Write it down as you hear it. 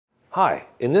Hi,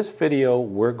 in this video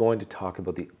we're going to talk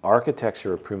about the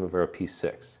architecture of Primavera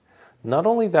P6. Not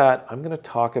only that, I'm going to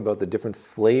talk about the different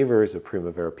flavors of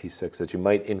Primavera P6 that you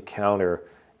might encounter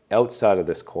outside of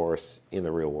this course in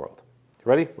the real world.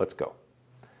 Ready? Let's go.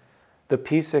 The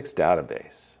P6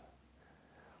 database.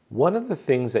 One of the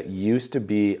things that used to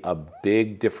be a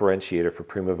big differentiator for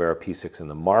Primavera P6 in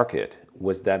the market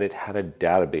was that it had a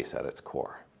database at its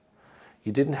core.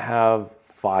 You didn't have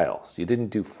files. You didn't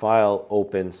do file,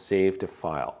 open, save to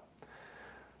file.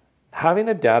 Having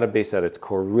a database at its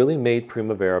core really made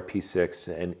Primavera P6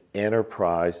 an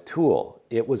enterprise tool.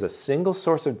 It was a single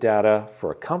source of data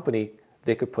for a company.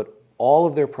 They could put all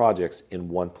of their projects in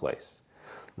one place.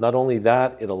 Not only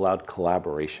that, it allowed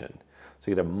collaboration. So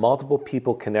you could have multiple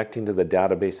people connecting to the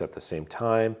database at the same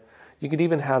time. You could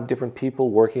even have different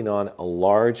people working on a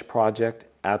large project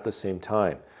at the same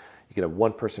time. You can have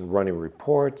one person running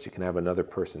reports, you can have another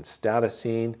person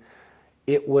statusing.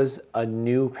 It was a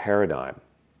new paradigm.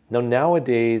 Now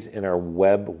nowadays in our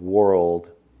web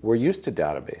world, we're used to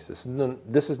databases.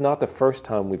 This is not the first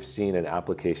time we've seen an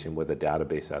application with a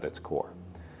database at its core.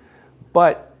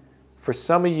 But for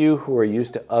some of you who are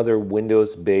used to other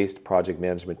Windows-based project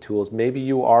management tools, maybe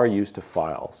you are used to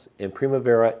files. And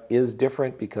Primavera is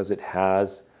different because it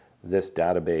has this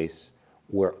database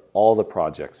where all the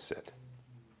projects sit.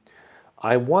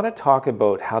 I want to talk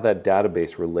about how that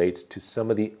database relates to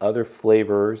some of the other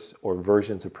flavors or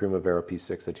versions of Primavera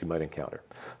P6 that you might encounter.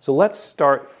 So let's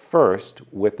start first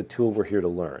with the tool we're here to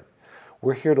learn.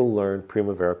 We're here to learn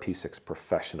Primavera P6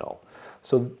 Professional.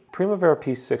 So Primavera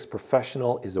P6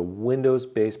 Professional is a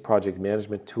Windows-based project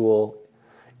management tool.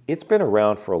 It's been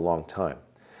around for a long time.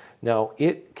 Now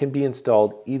it can be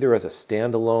installed either as a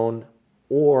standalone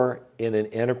or in an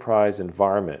enterprise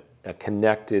environment, a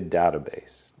connected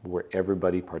database where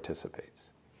everybody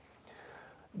participates.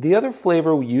 The other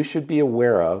flavor you should be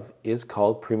aware of is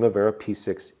called Primavera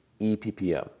P6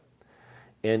 eppm.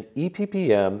 And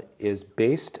eppm is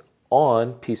based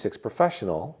on P6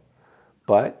 Professional,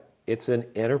 but it's an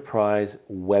enterprise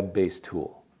web-based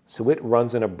tool. So it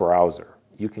runs in a browser.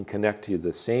 You can connect to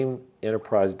the same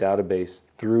enterprise database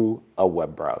through a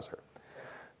web browser.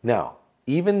 Now,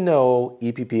 even though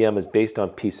eppm is based on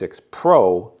P6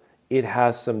 Pro, it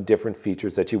has some different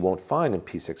features that you won't find in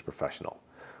P6 Professional,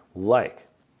 like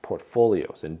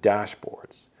portfolios and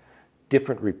dashboards,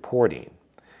 different reporting.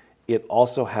 It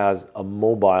also has a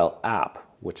mobile app,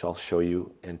 which I'll show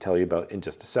you and tell you about in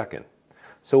just a second.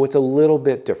 So it's a little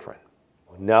bit different.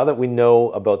 Now that we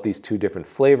know about these two different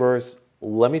flavors,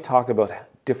 let me talk about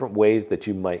different ways that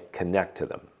you might connect to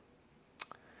them.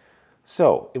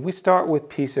 So if we start with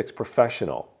P6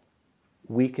 Professional,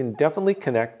 we can definitely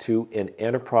connect to an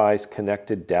enterprise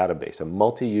connected database, a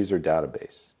multi-user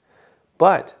database.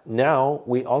 But now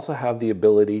we also have the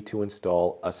ability to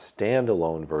install a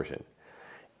standalone version.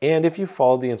 And if you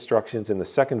followed the instructions in the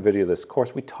second video of this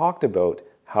course, we talked about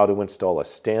how to install a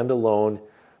standalone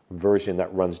version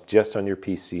that runs just on your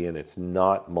PC and it's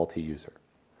not multi-user.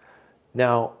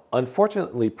 Now,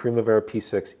 unfortunately, Primavera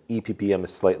P6 eppm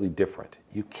is slightly different.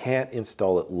 You can't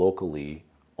install it locally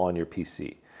on your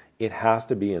PC. It has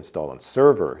to be installed on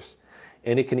servers,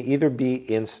 and it can either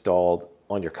be installed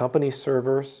on your company's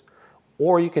servers,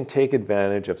 or you can take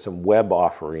advantage of some web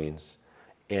offerings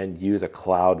and use a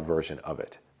cloud version of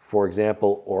it. For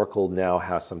example, Oracle now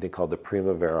has something called the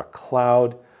Primavera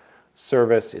Cloud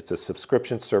service. It's a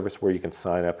subscription service where you can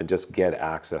sign up and just get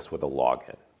access with a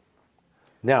login.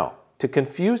 Now, to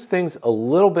confuse things a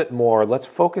little bit more, let's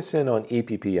focus in on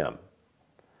eppm.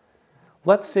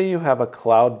 Let's say you have a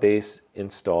cloud-based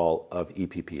install of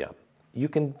eppm. You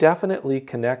can definitely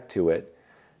connect to it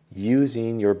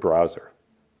using your browser.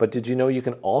 But did you know you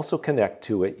can also connect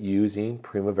to it using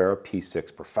Primavera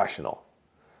P6 Professional?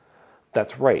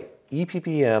 That's right,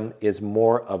 eppm is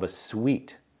more of a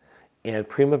suite, and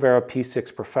Primavera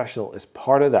P6 Professional is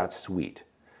part of that suite.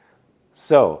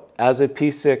 So, as a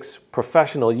P6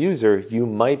 Professional user, you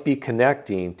might be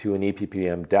connecting to an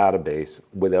eppm database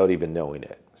without even knowing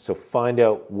it. So find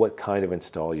out what kind of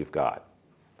install you've got.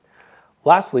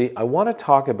 Lastly, I want to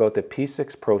talk about the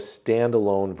P6 Pro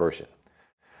standalone version.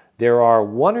 There are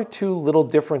one or two little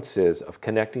differences of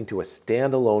connecting to a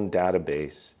standalone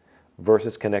database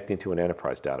versus connecting to an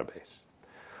enterprise database.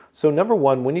 So number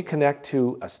one, when you connect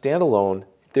to a standalone,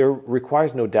 there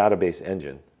requires no database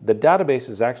engine. The database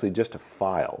is actually just a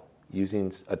file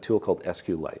using a tool called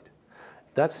SQLite.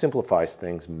 That simplifies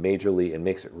things majorly and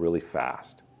makes it really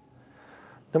fast.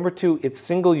 Number two, it's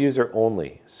single user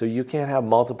only, so you can't have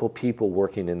multiple people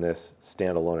working in this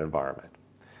standalone environment.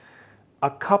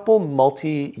 A couple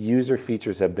multi-user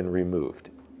features have been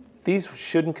removed. These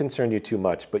shouldn't concern you too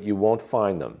much, but you won't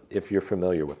find them if you're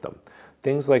familiar with them.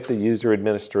 Things like the user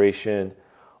administration,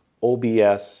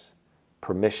 OBS,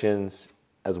 permissions,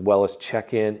 as well as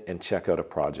check-in and check-out of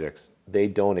projects, they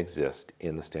don't exist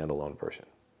in the standalone version.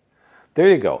 There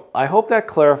you go. I hope that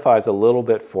clarifies a little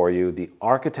bit for you the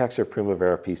architecture of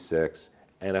Primavera P6,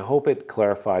 and I hope it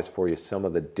clarifies for you some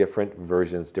of the different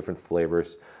versions, different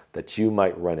flavors that you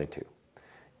might run into.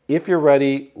 If you're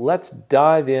ready, let's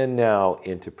dive in now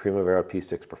into Primavera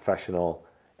P6 Professional,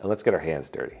 and let's get our hands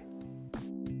dirty.